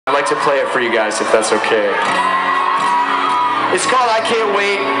I'd like to play it for you guys if that's okay. It's called I Can't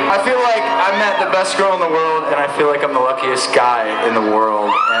Wait. I feel like I met the best girl in the world, and I feel like I'm the luckiest guy in the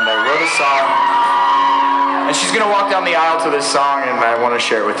world. And I wrote a song, and she's gonna walk down the aisle to this song, and I want to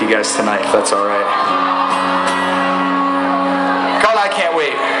share it with you guys tonight, if that's all right. It's called I Can't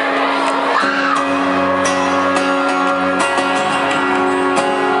Wait.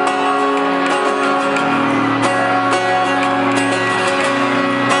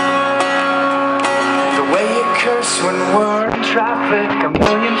 When we're in traffic, a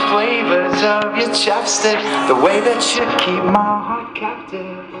million flavors of your chapstick, the way that you keep my heart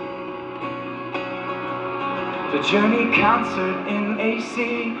captive. The Journey concert in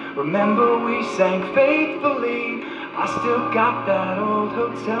AC, remember we sang faithfully. I still got that old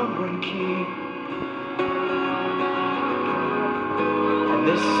hotel room key. And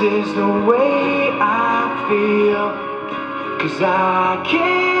this is the way I feel, 'cause I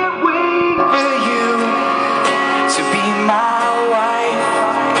can't wait for you to be my wife,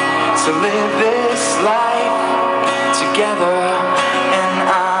 to live this life together, and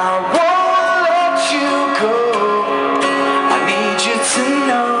I won't let you go. I need you to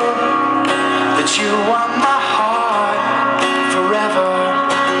know that you are my heart forever,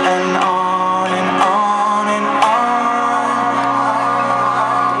 and on and on and on.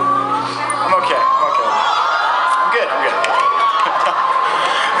 I'm okay. I'm good.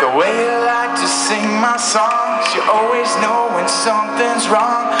 The way you like to sing my songs, you always know when something's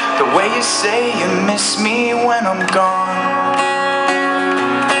wrong. The way you say you miss me when I'm gone.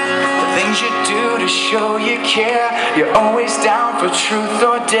 The things you do to show you care. You're always down for truth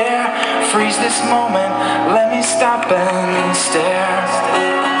or dare. Freeze this moment, let me stop and stare.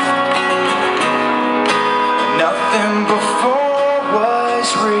 Nothing before was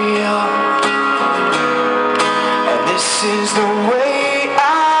real, and this is the way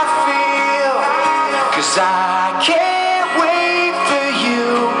I feel, 'cause I can't wait for you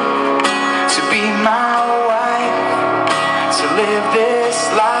to be my wife, to live this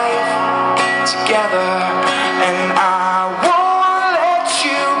life together, and I won't let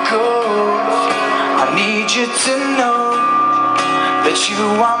you go. I need you to know that you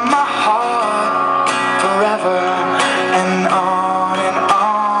are my heart forever, and on and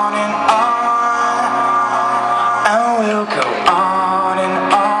on and on, and we'll go on and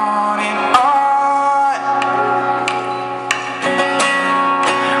on and on.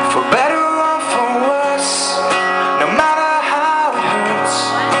 For better or for worse, no matter how it hurts,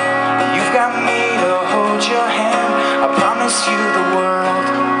 you've got me to hold your hand. I promise you the world,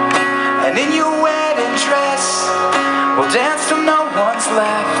 and in your wedding dress, we'll dance till no one's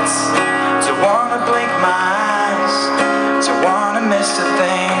left. To wanna blink my eyes, to wanna miss a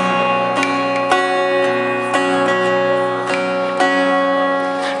thing.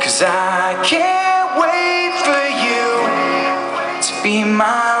 'Cause I can't wait for you to be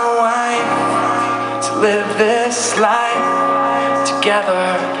my wife, to live this life together,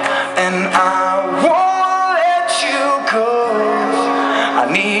 and I won't let you go. I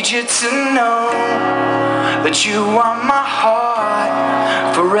need you to know that you are my heart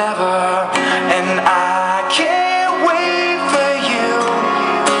forever, and I can't